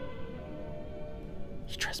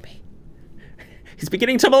 You trust me? He's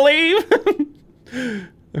beginning to believe!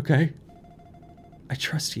 Okay. I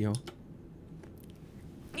trust you.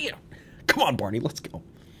 Yeah. Come on, Barney, let's go.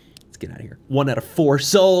 Let's get out of here. 1 out of 4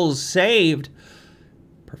 souls saved.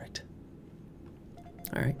 Perfect.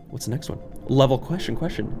 All right, what's the next one? Level question.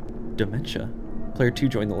 Dementia. Player 2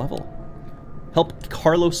 joined the level. Help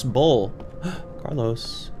Carlos Bull.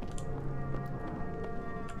 Carlos.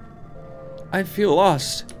 I feel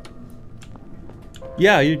lost.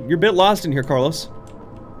 Yeah, you're a bit lost in here, Carlos.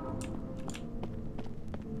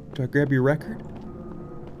 Do I grab your record?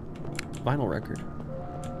 Vinyl record.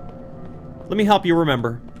 Let me help you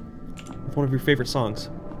remember with one of your favorite songs.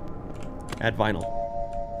 Add vinyl.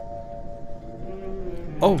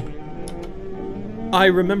 Oh. I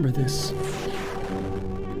remember this.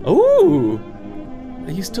 Ooh.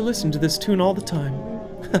 I used to listen to this tune all the time.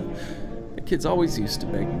 The kids always used to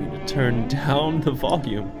beg me to turn down the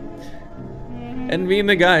volume. And me and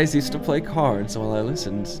the guys used to play cards while I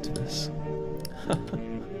listened to this.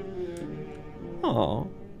 Aw.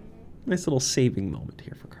 Nice little saving moment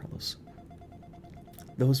here for Carlos.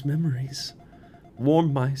 Those memories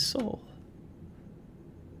warm my soul.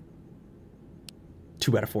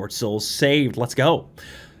 2 out of 4 souls saved. Let's go.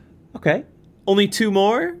 Okay. Only 2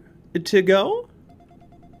 more to go.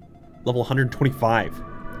 Level 125.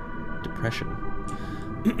 Depression.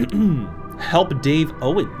 Help Dave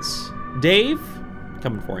Owens. Dave,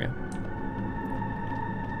 coming for you.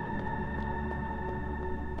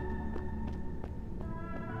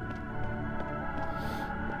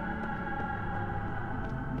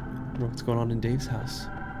 What's going on in Dave's house?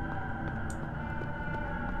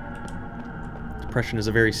 Depression is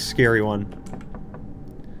a very scary one.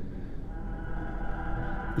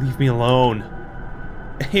 Leave me alone.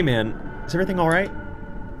 Hey man, is everything alright?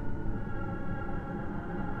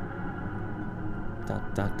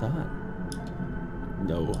 Dot.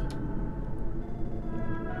 No.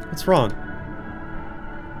 What's wrong?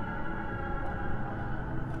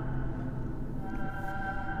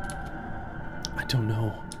 I don't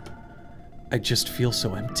know. I just feel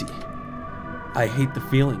so empty. I hate the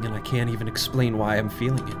feeling and I can't even explain why I'm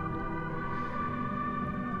feeling it.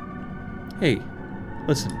 Hey,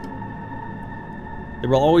 listen. There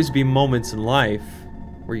will always be moments in life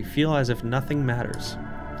where you feel as if nothing matters.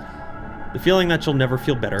 The feeling that you'll never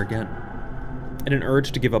feel better again. And an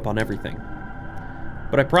urge to give up on everything.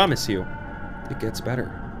 But I promise you, it gets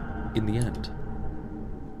better in the end.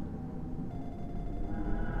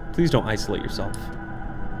 Please don't isolate yourself.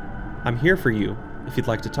 I'm here for you if you'd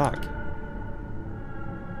like to talk.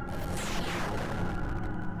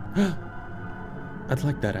 I'd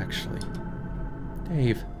like that, actually.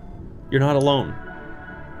 Dave, you're not alone.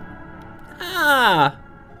 Ah!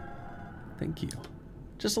 Thank you.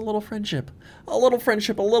 Just a little friendship. A little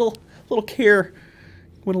friendship, a little care.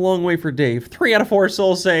 Went a long way for Dave. 3 out of 4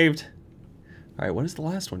 souls saved. Alright, what is the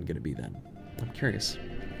last one gonna be then? I'm curious.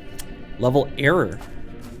 Level error.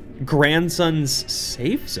 Grandson's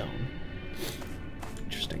safe zone.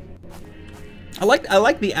 Interesting. I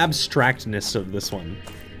like the abstractness of this one.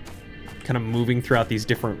 Kind of moving throughout these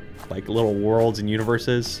different like little worlds and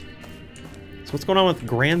universes. So what's going on with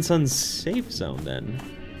Grandson's safe zone then?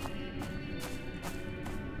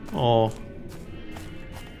 Oh.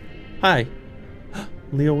 Hi.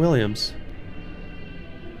 Leo Williams.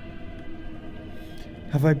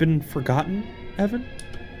 Have I been forgotten, Evan?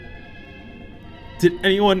 Did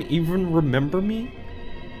anyone even remember me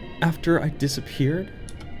after I disappeared?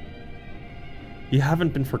 You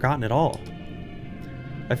haven't been forgotten at all.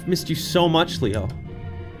 I've missed you so much, Leo.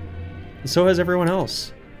 And so has everyone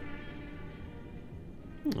else.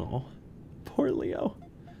 Oh, poor Leo.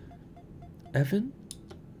 Evan?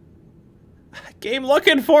 I came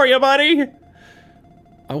looking for you, buddy!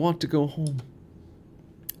 I want to go home.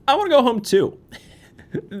 I want to go home too.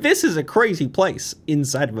 This is a crazy place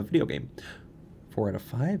inside of a video game. 4 out of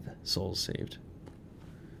 5 souls saved.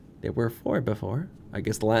 There were 4 before. I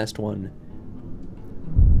guess the last one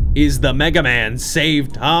is the Mega Man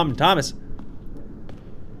Save Tom Thomas.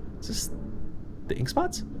 Is this the ink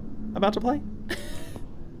spots about to play?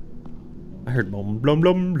 I heard blum blum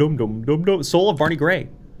blum blum blum blum blum. Soul of Barney Gray.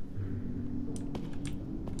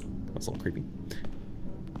 That's a little creepy.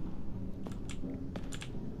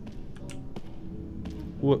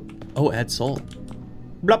 What? Oh, add soul.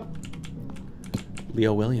 Blup.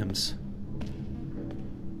 Leo Williams.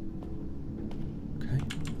 Okay.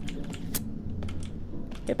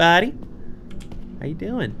 Hey, buddy. How you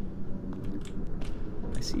doing?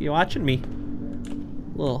 I see you watching me.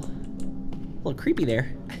 A little creepy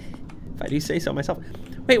there, if I do say so myself.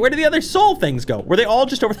 Wait, where did the other soul things go? Were they all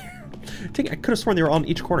just over there? I could have sworn they were all in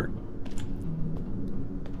each corner.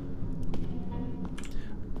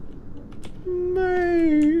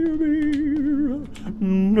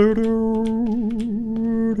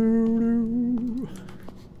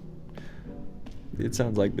 It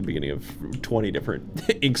sounds like the beginning of 20 different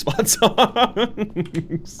ink spot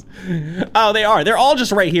songs. Oh, they are. They're all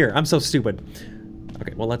just right here. I'm so stupid.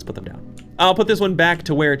 Okay, well, let's put them down. I'll put this one back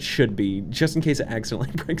to where it should be, just in case it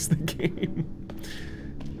accidentally breaks the game.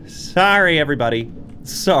 Sorry, everybody.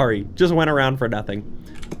 Sorry. Just went around for nothing.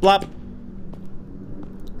 Blop.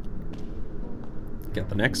 Got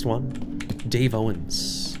the next one. Dave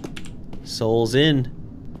Owens. Souls in.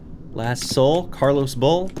 Last soul, Carlos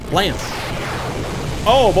Bull. Lance.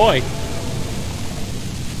 Oh, boy.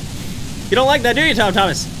 You don't like that, do you, Tom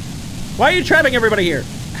Thomas? Why are you trapping everybody here?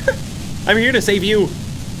 I'm here to save you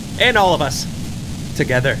and all of us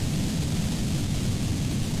together.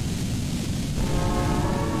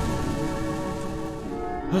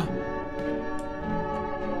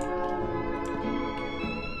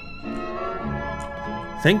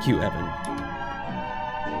 Thank you, Evan.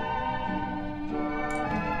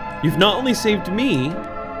 You've not only saved me,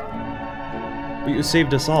 but you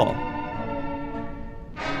saved us all.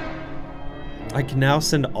 I can now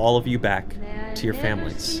send all of you back to your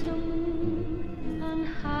families.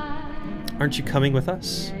 Aren't you coming with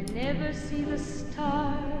us?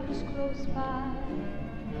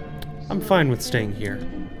 I'm fine with staying here.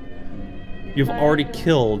 You've already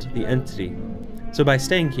killed the entity, so by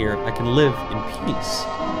staying here, I can live in peace.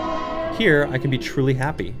 Here, I can be truly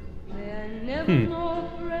happy.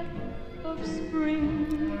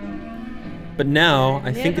 But now,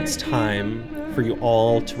 I think it's time for you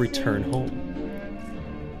all to return home.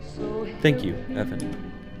 Thank you,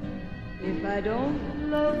 Evan. If I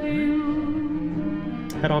don't love you,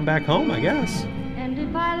 head on back home, I guess. and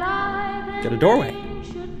if I lie, Get a doorway.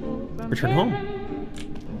 should fall from Return home.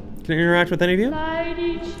 heaven, Can I interact with any of you? light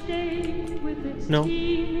each day with its No?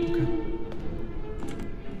 teeming.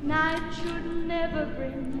 Night should never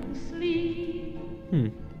bring sleep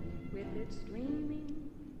with its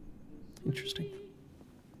dreaming. Interesting.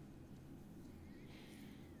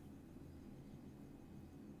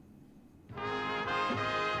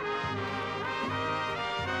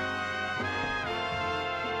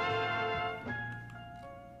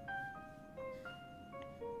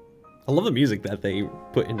 I love the music that they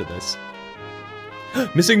put into this.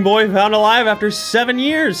 Missing boy found alive after 7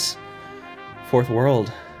 years. Fourth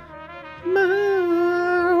world.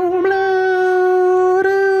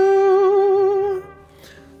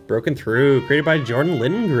 Broken Through, created by Jordan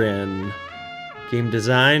Lindgren. Game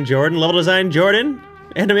design, Jordan. Level design, Jordan.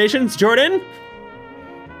 Animations, Jordan.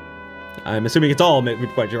 I'm assuming it's all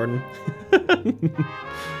made by Jordan.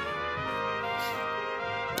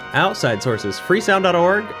 Outside sources,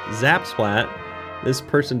 freesound.org, Zapsplat, this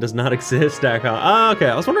person does not exist.com. Oh, okay,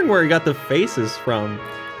 I was wondering where he got the faces from,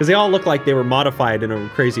 because they all look like they were modified in a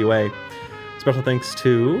crazy way. Special thanks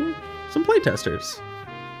to some playtesters.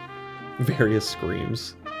 Various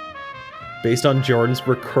screams. Based on Jordan's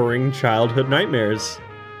recurring childhood nightmares.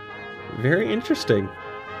 Very interesting.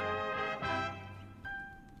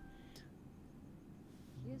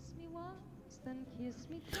 Kiss me once, then kiss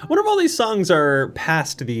me I wonder if all these songs are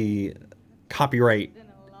past the copyright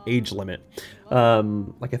age limit.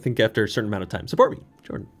 Like I think after a certain amount of time. Support me,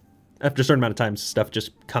 Jordan. After a certain amount of time, stuff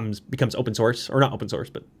just becomes open source, or not open source,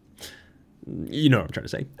 but you know what I'm trying to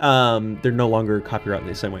say. They're no longer copyrighted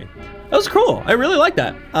in the same way. That was cool. I really like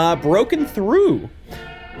that. Broken Through.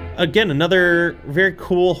 again, another very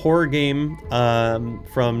cool horror game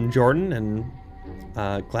from Jordan, and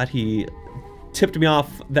glad he tipped me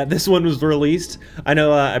off that this one was released. I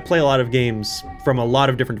know I play a lot of games from a lot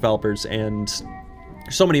of different developers, and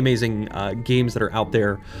there's so many amazing games that are out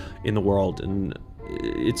there in the world, and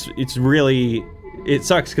it's really, it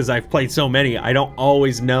sucks because I've played so many. I don't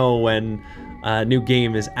always know when a new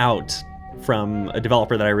game is out from a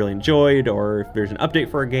developer that I really enjoyed, or if there's an update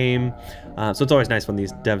for a game. So it's always nice when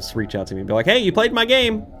these devs reach out to me and be like, hey, you played my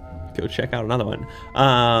game, go check out another one.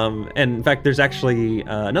 And in fact, there's actually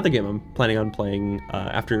another game I'm planning on playing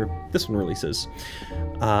after this one releases.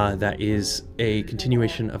 That is a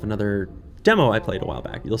continuation of another demo I played a while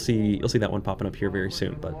back. You'll see that one popping up here very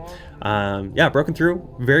soon. But yeah, Broken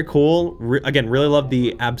Through, very cool. Again, really love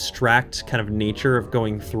the abstract kind of nature of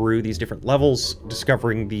going through these different levels,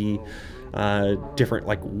 discovering the different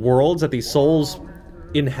like worlds that these souls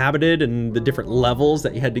inhabited, and the different levels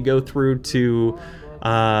that you had to go through to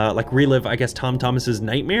like relive, I guess, Tom Thomas's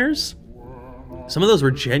nightmares. Some of those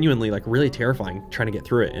were genuinely like really terrifying trying to get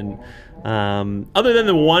through it. And other than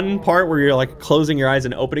the one part where you're like closing your eyes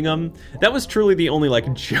and opening them, that was truly the only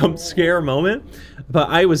like jump scare moment. But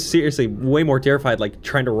I was seriously way more terrified like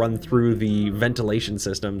trying to run through the ventilation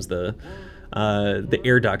systems, the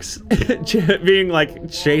air ducts, being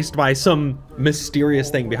like chased by some mysterious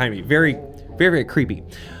thing behind me. Very, very, very creepy.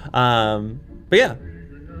 But yeah,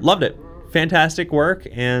 loved it. Fantastic work,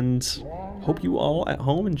 and hope you all at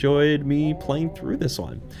home enjoyed me playing through this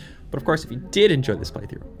one. But of course, if you did enjoy this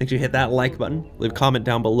playthrough, make sure you hit that like button, leave a comment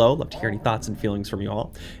down below. Love to hear any thoughts and feelings from you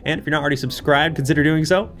all. And if you're not already subscribed, consider doing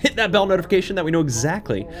so. Hit that bell notification that we know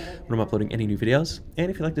exactly when I'm uploading any new videos. And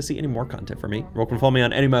if you'd like to see any more content from me, you're welcome to follow me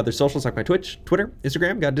on any of my other socials like my Twitch, Twitter,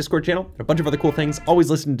 Instagram, got a Discord channel, and a bunch of other cool things. Always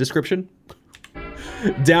listen to the description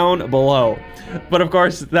down below. But of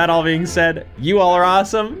course, that all being said, you all are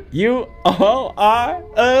awesome. You all are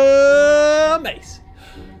amazing.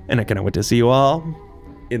 And I cannot wait to see you all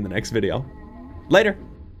in the next video. Later.